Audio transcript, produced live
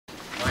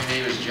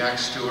name is Jack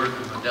Stewart.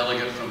 I'm a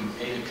delegate from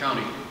Ada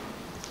County.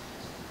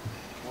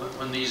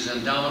 When these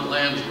endowment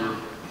lands were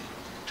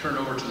turned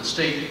over to the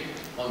state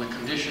on the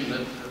condition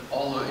that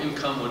all the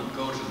income would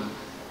go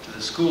to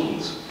the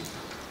schools.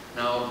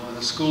 Now,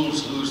 the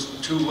schools lose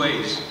two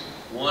ways.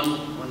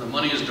 One, when the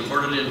money is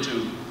diverted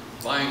into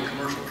buying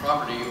commercial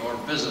property or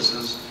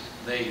businesses,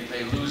 they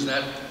lose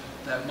that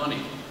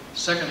money.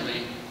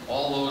 Secondly,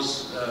 all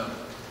those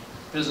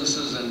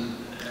businesses and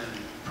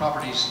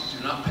properties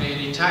do not pay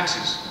any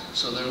taxes,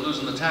 so they're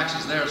losing the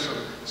taxes there, so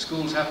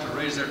schools have to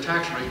raise their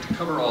tax rate to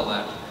cover all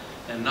that.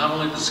 And not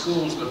only the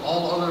schools, but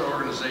all other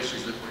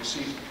organizations that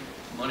receive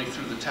money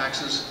through the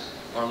taxes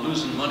are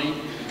losing money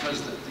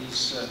because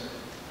these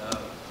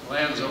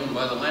lands owned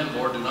by the land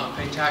board do not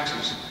pay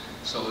taxes.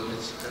 So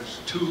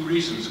there's two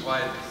reasons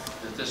why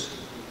that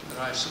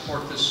I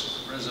support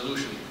this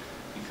resolution,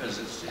 because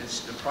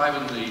it's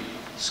depriving the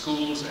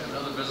schools and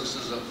other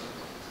businesses of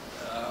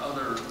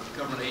other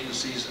government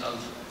agencies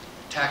of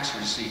tax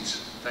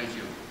receipts. Thank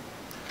you.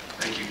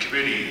 Thank you.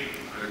 Committee,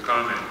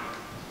 comment.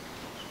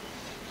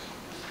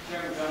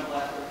 Chairman John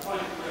Blackburn,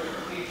 point of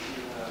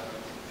clarification,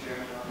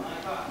 Chairman, on my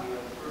copy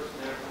of the first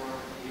therefore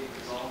be it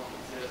resolved,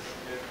 it says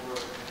therefore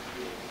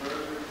be it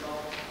further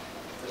resolved.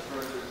 The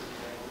further is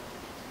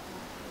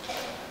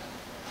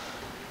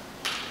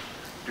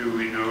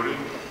Duly noted.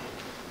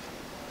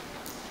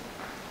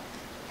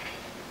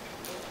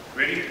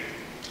 Committee?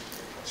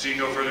 Seeing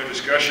no further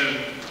discussion,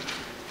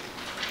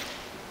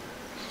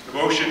 the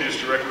motion is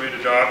to recommend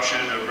adoption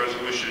of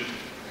Resolution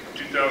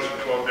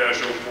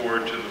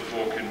 2012-04 to the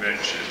full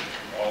convention.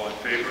 All in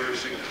favor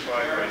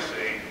signify by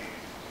saying.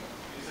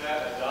 Is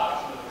that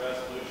adoption of the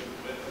resolution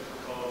with the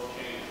proposed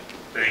change?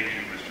 Thank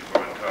you, Mr.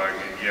 Von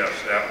Toggen. Yes,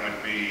 that would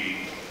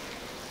be.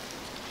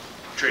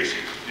 Tracy,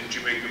 didn't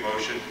you make the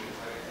motion?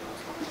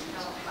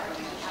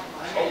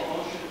 I made a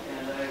motion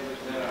and I would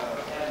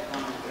add a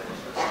comment to this.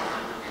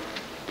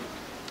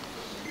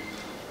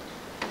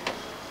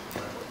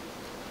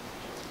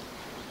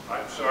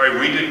 I'm sorry,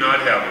 we did not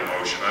have a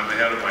motion. I'm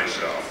ahead of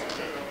myself.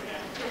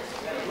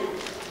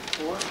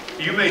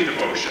 You made the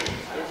motion.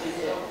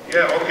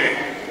 Yeah, okay.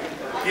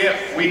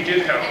 Yeah, we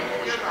did have a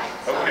motion.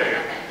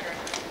 Okay.